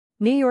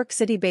New York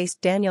City-based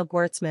Daniel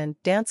Gwirtzman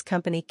Dance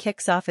Company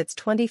kicks off its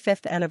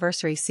 25th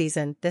anniversary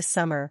season this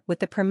summer with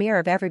the premiere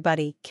of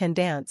Everybody Can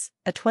Dance,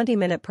 a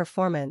 20-minute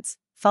performance,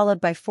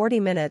 followed by 40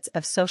 minutes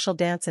of social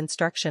dance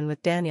instruction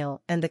with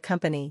Daniel and the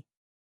company.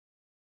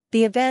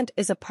 The event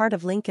is a part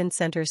of Lincoln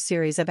Center's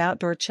series of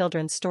outdoor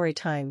children's story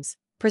times,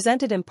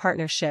 presented in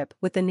partnership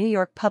with the New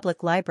York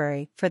Public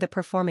Library for the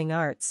Performing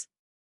Arts.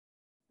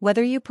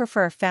 Whether you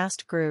prefer a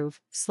fast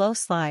groove, slow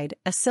slide,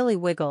 a silly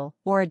wiggle,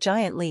 or a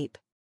giant leap,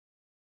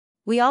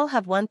 we all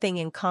have one thing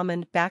in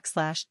common: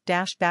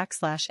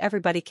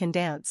 everybody can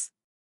dance.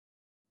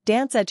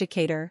 Dance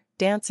educator,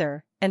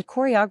 dancer, and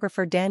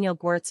choreographer Daniel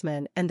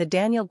Gwirtzman and the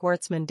Daniel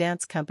Gwirtzman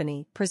Dance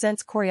Company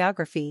presents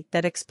choreography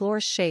that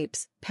explores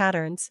shapes,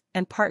 patterns,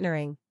 and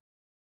partnering,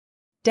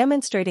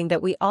 demonstrating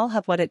that we all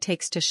have what it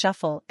takes to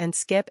shuffle and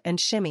skip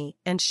and shimmy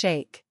and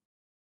shake.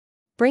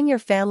 Bring your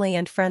family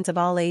and friends of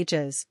all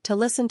ages to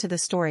listen to the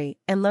story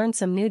and learn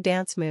some new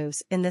dance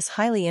moves in this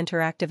highly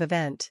interactive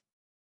event.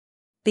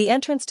 The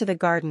entrance to the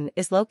garden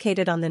is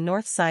located on the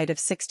north side of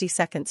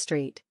 62nd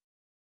Street,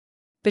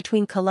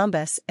 between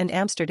Columbus and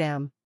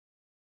Amsterdam.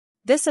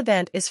 This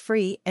event is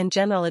free and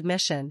general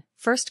admission,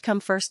 first come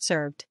first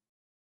served.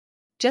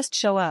 Just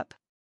show up.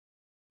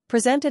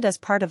 Presented as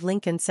part of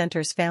Lincoln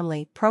Center's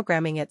family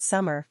programming at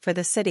Summer for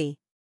the City.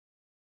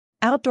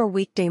 Outdoor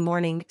weekday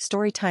morning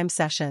storytime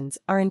sessions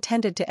are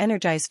intended to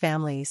energize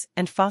families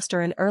and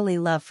foster an early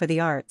love for the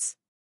arts.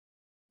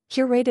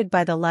 Curated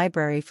by the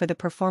Library for the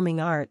Performing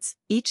Arts,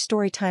 each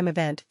storytime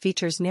event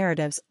features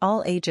narratives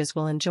all ages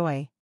will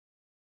enjoy.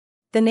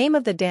 The name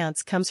of the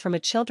dance comes from a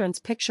children's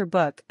picture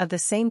book of the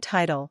same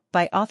title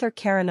by author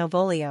Karen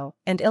Ovolio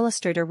and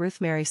illustrator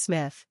Ruth Mary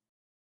Smith.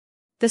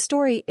 The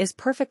story is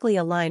perfectly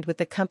aligned with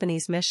the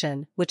company's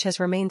mission, which has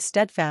remained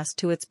steadfast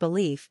to its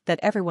belief that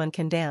everyone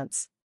can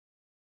dance.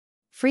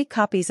 Free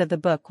copies of the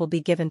book will be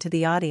given to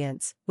the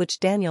audience, which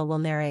Daniel will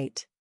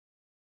narrate.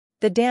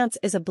 The dance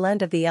is a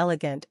blend of the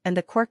elegant and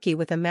the quirky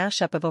with a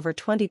mashup of over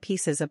 20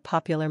 pieces of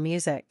popular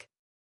music.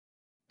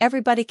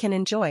 Everybody can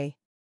enjoy.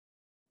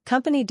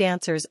 Company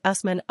dancers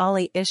Usman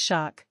Ali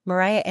Ishaq,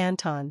 Mariah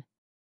Anton,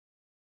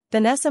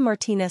 Vanessa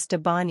Martinez de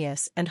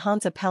Baños and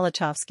Hansa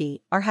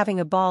Pelachovsky are having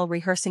a ball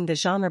rehearsing the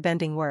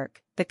genre-bending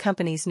work, the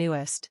company's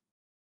newest.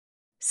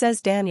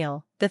 Says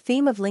Daniel, the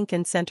theme of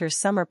Lincoln Center's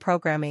summer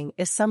programming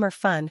is summer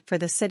fun for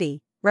the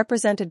city,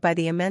 represented by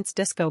the immense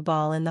disco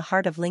ball in the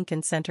heart of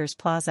Lincoln Center's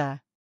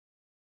plaza.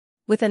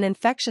 With an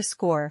infectious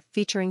score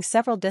featuring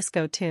several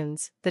disco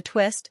tunes, the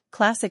twist,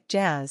 classic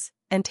jazz,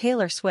 and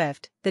Taylor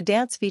Swift, the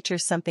dance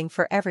features something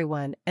for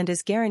everyone and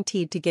is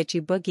guaranteed to get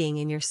you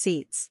boogieing in your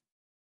seats.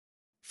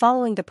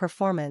 Following the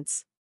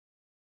performance,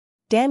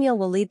 Daniel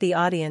will lead the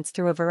audience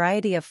through a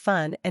variety of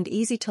fun and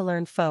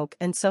easy-to-learn folk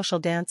and social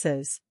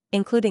dances,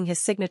 including his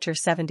signature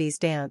 70s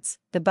dance,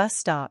 the bus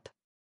stop.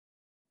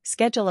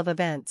 Schedule of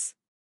events: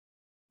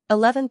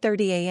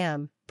 11:30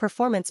 a.m.,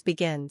 performance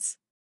begins.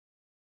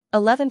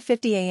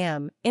 11:50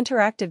 a.m.,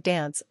 interactive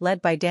dance led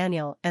by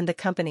Daniel and the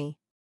company.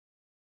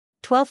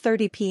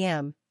 12:30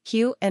 p.m.,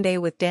 Q&A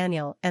with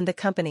Daniel and the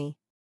company.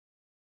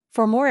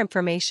 For more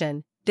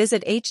information,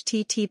 visit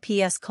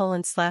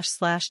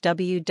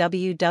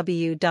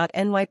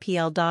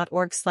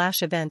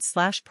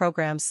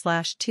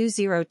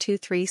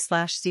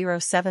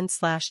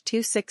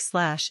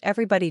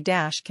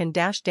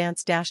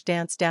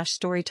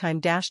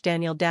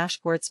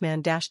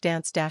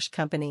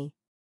company.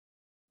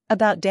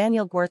 About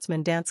Daniel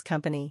Gwirtzman Dance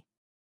Company.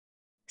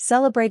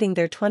 Celebrating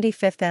their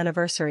 25th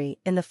anniversary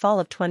in the fall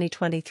of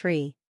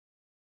 2023.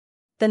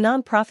 The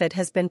nonprofit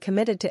has been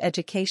committed to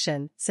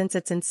education since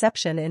its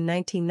inception in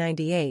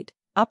 1998,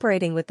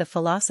 operating with the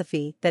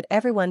philosophy that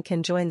everyone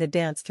can join the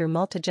dance through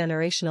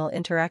multi-generational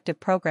interactive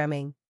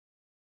programming.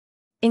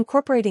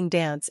 Incorporating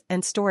dance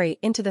and story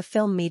into the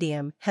film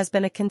medium has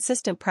been a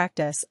consistent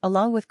practice,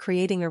 along with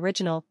creating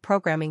original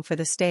programming for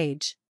the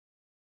stage.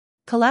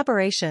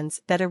 Collaborations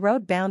that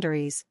erode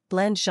boundaries,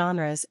 blend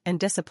genres and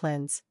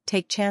disciplines,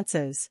 take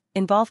chances,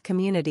 involve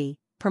community,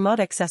 promote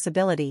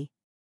accessibility,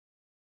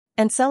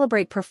 and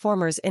celebrate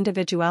performers'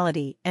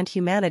 individuality and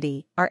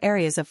humanity are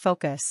areas of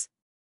focus.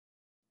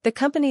 The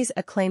company's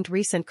acclaimed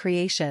recent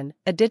creation,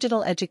 a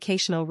digital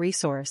educational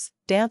resource,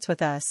 Dance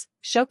With Us,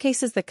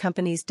 showcases the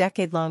company's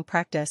decade-long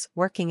practice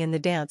working in the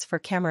dance for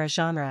camera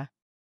genre.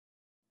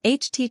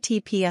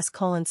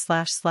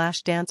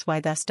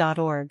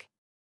 https://dancewithus.org.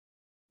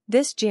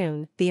 This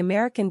June, the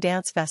American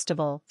Dance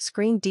Festival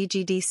screened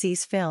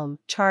DGDC's film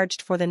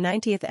Charged for the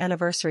 90th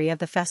anniversary of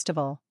the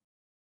festival.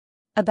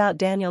 About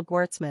Daniel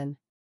Gwirtzman.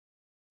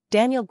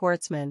 Daniel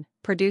Gwirtzman,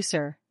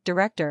 producer,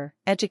 director,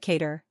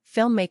 educator,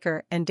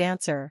 filmmaker and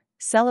dancer,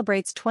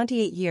 celebrates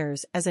 28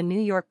 years as a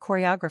New York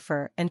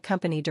choreographer and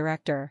company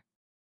director.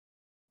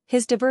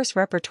 His diverse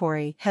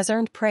repertoire has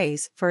earned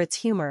praise for its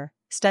humor,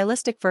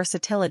 stylistic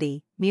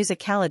versatility,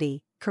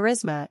 musicality,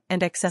 charisma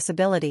and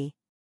accessibility.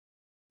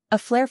 A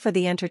flair for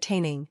the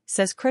entertaining,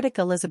 says critic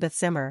Elizabeth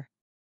Zimmer.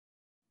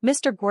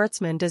 Mr.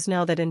 Gwirtzman does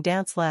know that in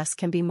dance less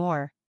can be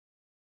more.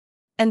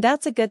 And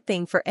that's a good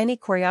thing for any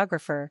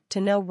choreographer to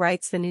know,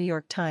 writes the New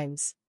York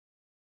Times.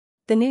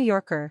 The New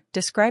Yorker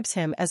describes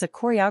him as a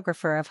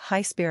choreographer of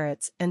high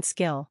spirits and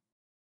skill.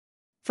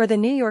 For the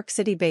New York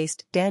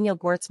City-based Daniel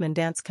Gwirtzman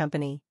Dance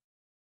Company,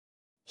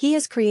 he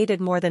has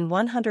created more than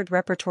 100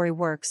 repertory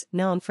works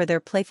known for their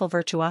playful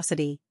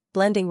virtuosity,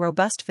 blending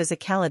robust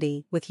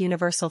physicality with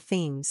universal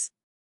themes.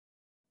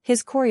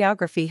 His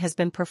choreography has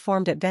been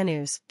performed at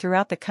venues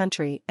throughout the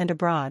country and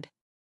abroad.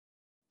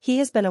 He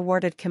has been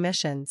awarded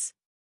commissions,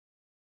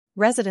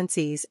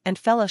 residencies, and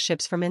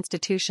fellowships from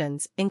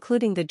institutions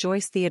including the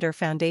Joyce Theatre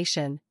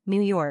Foundation,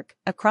 New York,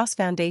 Across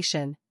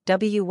Foundation,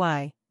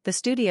 WY, the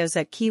studios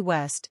at Key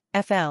West,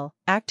 FL,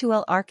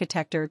 Actuelle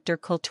Architecture der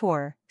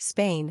Culture,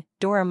 Spain,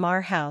 Dora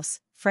Maar House,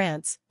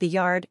 France, The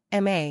Yard,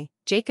 MA,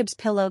 Jacob's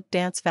Pillow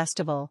Dance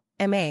Festival,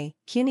 MA,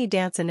 CUNY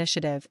Dance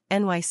Initiative,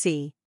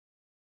 NYC.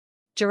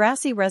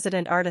 Jurassy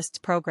Resident Artists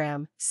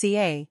Program,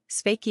 CA,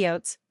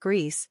 Svakiots,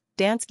 Greece,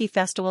 Danski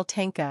Festival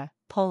Tanka,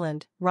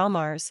 Poland,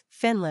 Ramars,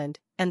 Finland,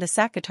 and the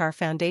Sakatar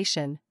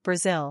Foundation,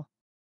 Brazil.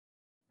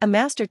 A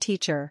master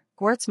teacher,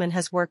 Gwirtzman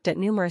has worked at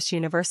numerous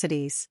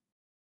universities.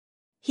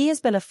 He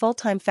has been a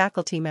full-time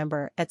faculty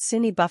member at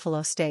SUNY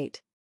Buffalo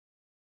State,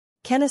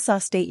 Kennesaw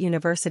State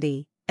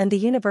University, and the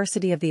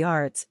University of the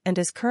Arts, and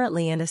is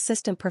currently an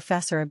assistant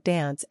professor of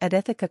dance at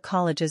Ithaca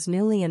College's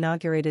newly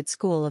inaugurated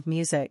School of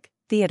Music,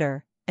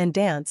 Theater, and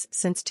Dance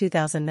since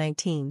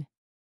 2019.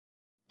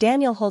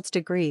 Daniel holds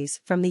degrees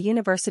from the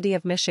University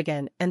of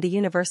Michigan and the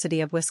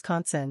University of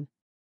Wisconsin.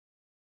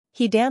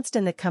 He danced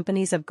in the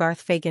companies of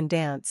Garth Fagan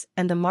Dance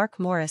and the Mark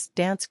Morris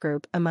Dance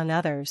Group, among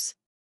others.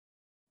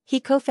 He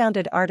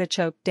co-founded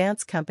Artichoke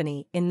Dance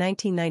Company in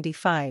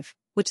 1995,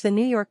 which the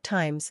New York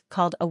Times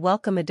called a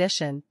welcome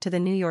addition to the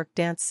New York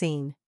dance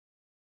scene.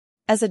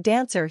 As a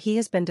dancer, he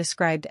has been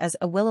described as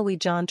a willowy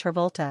John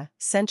Travolta,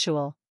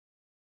 sensual,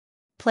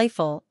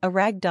 playful, a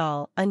rag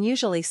doll,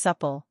 unusually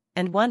supple,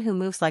 and one who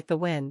moves like the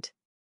wind.